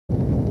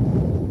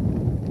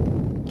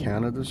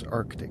Canada's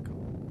Arctic.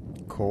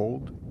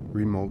 Cold,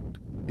 remote,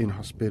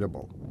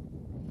 inhospitable.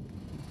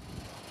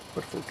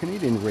 But for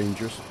Canadian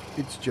Rangers,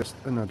 it's just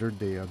another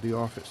day at the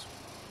office.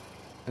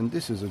 And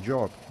this is a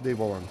job they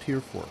volunteer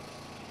for.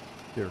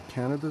 They're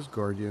Canada's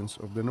guardians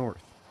of the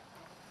North.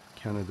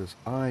 Canada's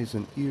eyes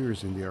and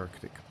ears in the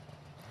Arctic.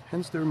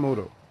 Hence their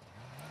motto,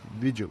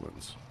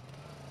 Vigilance,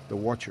 the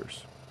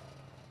Watchers.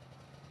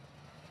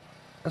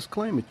 As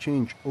climate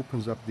change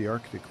opens up the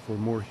Arctic for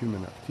more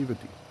human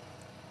activity,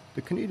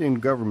 the Canadian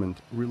government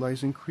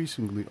relies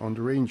increasingly on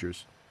the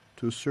Rangers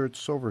to assert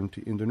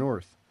sovereignty in the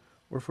North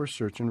or for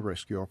search and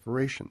rescue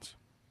operations.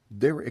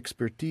 Their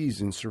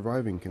expertise in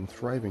surviving and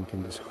thriving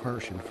in this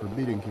harsh and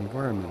forbidding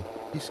environment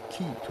is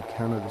key to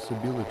Canada's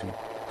ability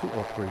to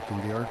operate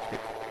in the Arctic.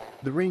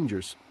 The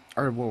Rangers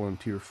are a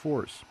volunteer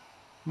force.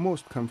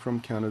 Most come from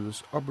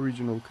Canada's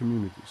Aboriginal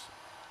communities,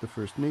 the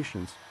First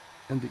Nations,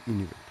 and the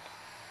Inuit.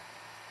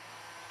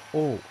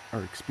 All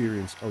are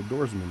experienced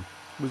outdoorsmen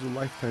with a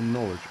lifetime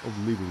knowledge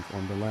of living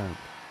on the land.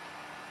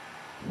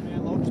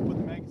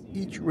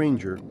 Each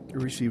ranger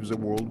receives a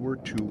World War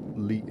II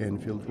Lee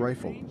Enfield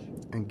rifle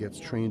and gets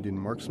trained in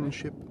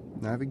marksmanship,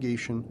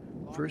 navigation,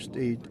 first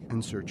aid,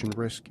 and search and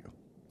rescue.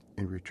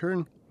 In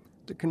return,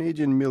 the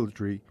Canadian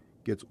military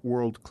gets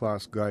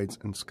world-class guides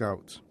and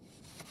scouts.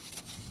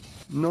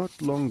 Not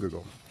long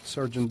ago,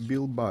 Sergeant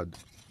Bill Budd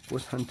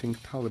was hunting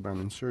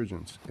Taliban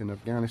insurgents in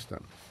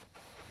Afghanistan.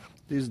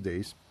 These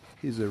days,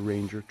 he's a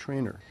ranger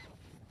trainer.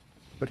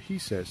 But he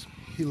says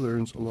he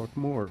learns a lot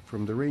more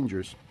from the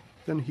rangers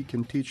than he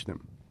can teach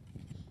them.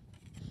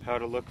 How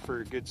to look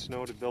for good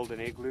snow to build an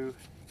igloo.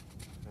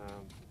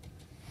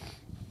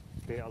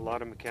 A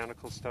lot of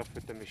mechanical stuff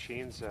with the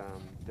machines.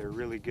 They're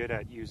really good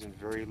at using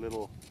very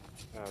little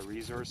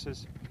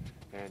resources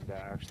and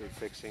actually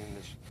fixing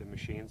the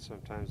machines.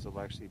 Sometimes they'll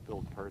actually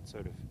build parts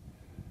out of,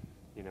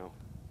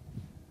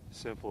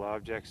 simple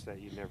objects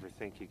that you'd never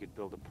think you could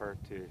build a part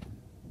to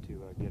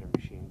get a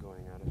machine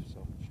going out of.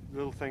 So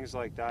little things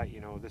like that,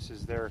 this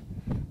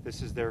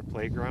is their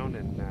playground,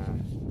 and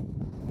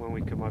when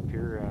we come up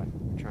here,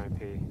 we try and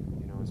pay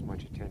as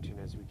much attention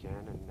as we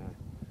can, and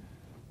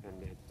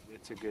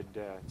it's a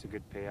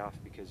good payoff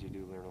because you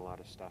do learn a lot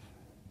of stuff.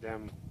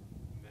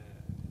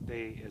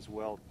 They as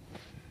well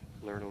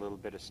learn a little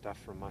bit of stuff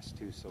from us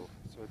too, so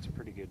it's a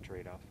pretty good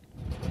trade-off.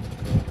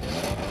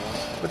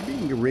 But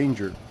being a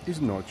ranger is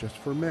not just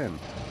for men.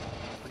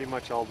 Pretty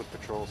much all the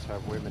patrols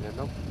have women in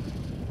them,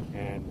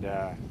 and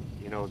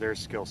their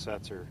skill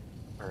sets are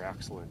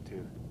excellent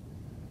too.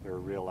 They're a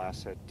real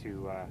asset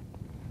to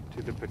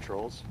the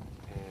patrols,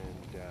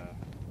 and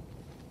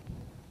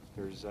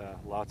there's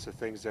lots of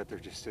things that they're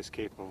just as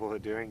capable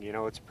of doing.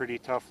 It's pretty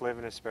tough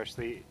living,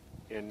 especially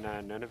in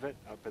Nunavut,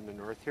 up in the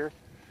north here,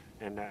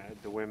 and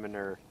the women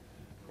are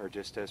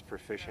just as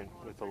proficient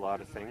with a lot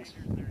of things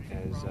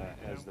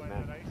as the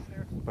men.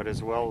 But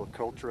as well,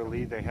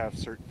 culturally, they have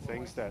certain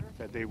things that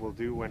they will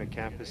do when a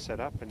camp is set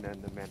up, and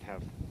then the men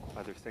have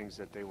other things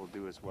that they will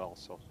do as well.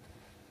 So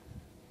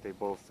they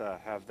both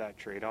have that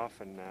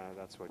trade-off, and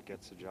that's what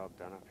gets the job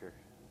done up here.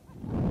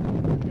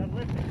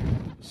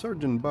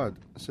 Sergeant Budd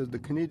says the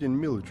Canadian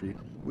military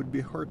would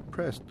be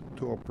hard-pressed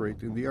to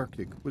operate in the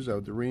Arctic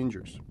without the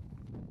Rangers.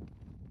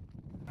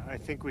 I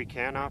think we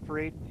can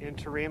operate in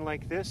terrain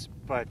like this,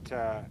 but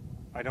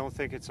I don't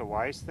think it's a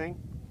wise thing,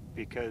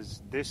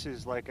 because this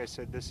is, like I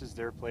said, this is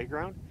their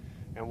playground,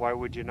 and why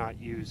would you not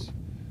use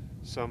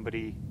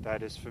somebody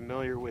that is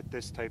familiar with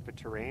this type of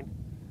terrain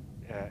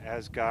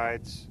as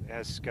guides,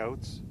 as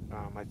scouts?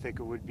 I think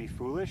it would be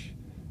foolish,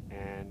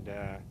 and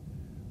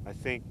I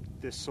think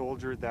this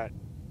soldier that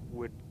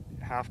would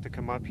have to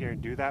come up here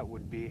and do that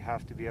would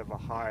have to be of a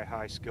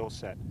high skill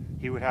set.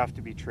 He would have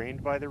to be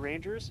trained by the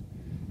Rangers,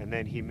 and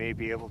then he may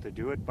be able to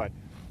do it. But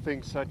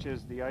things such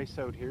as the ice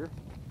out here,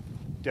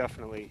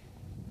 definitely,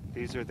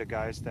 these are the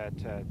guys that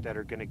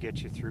are going to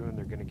get you through, and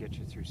they're going to get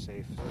you through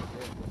safe.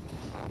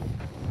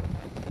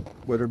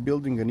 Whether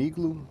building an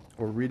igloo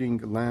or reading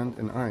land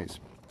and ice,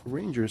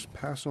 Rangers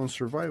pass on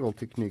survival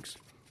techniques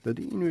that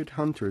the Inuit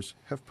hunters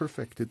have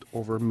perfected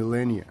over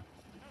millennia.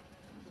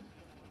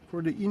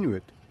 For the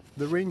Inuit,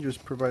 the Rangers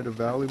provide a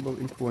valuable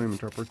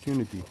employment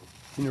opportunity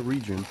in a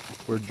region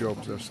where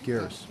jobs are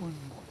scarce.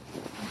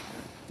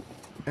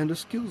 And the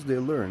skills they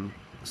learn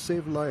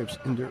save lives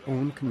in their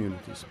own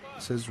communities,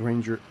 says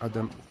Ranger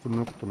Adam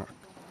Funoktonak,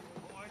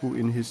 who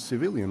in his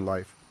civilian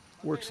life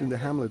works in the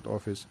hamlet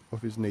office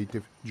of his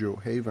native Joe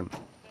Haven.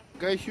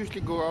 Guys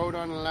usually go out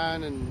on the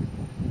land, and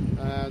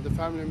the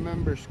family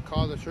members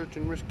call the search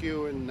and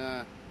rescue,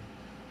 and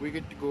we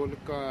get to go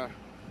look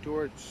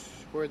towards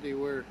where they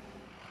were.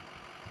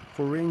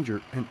 For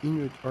Ranger and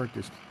Inuit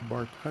artist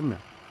Bart Hanna,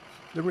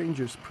 the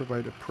Rangers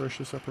provide a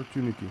precious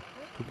opportunity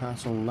to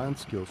pass on land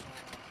skills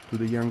to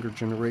the younger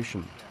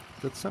generation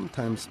that's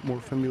sometimes more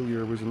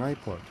familiar with an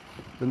iPod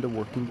than the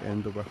working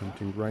end of a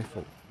hunting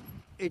rifle.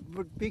 It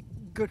would be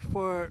good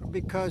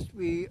because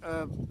we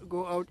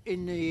go out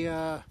in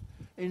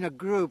a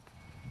group.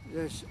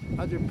 There's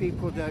other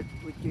people that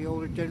with the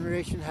older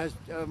generation has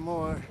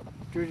more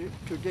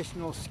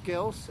traditional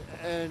skills,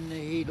 and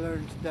he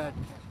learns that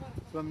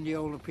from the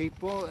older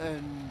people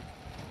and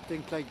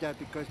things like that,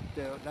 because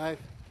the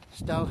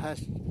lifestyle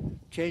has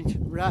changed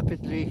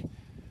rapidly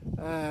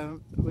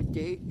with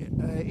the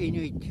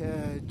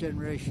Inuit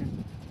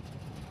generation.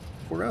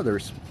 For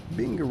others,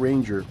 being a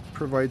ranger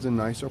provides a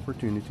nice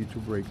opportunity to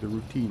break the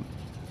routine,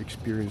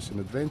 experience an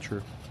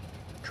adventure,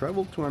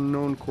 travel to an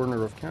unknown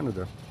corner of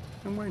Canada,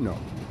 and why not?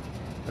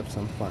 Have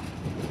some fun.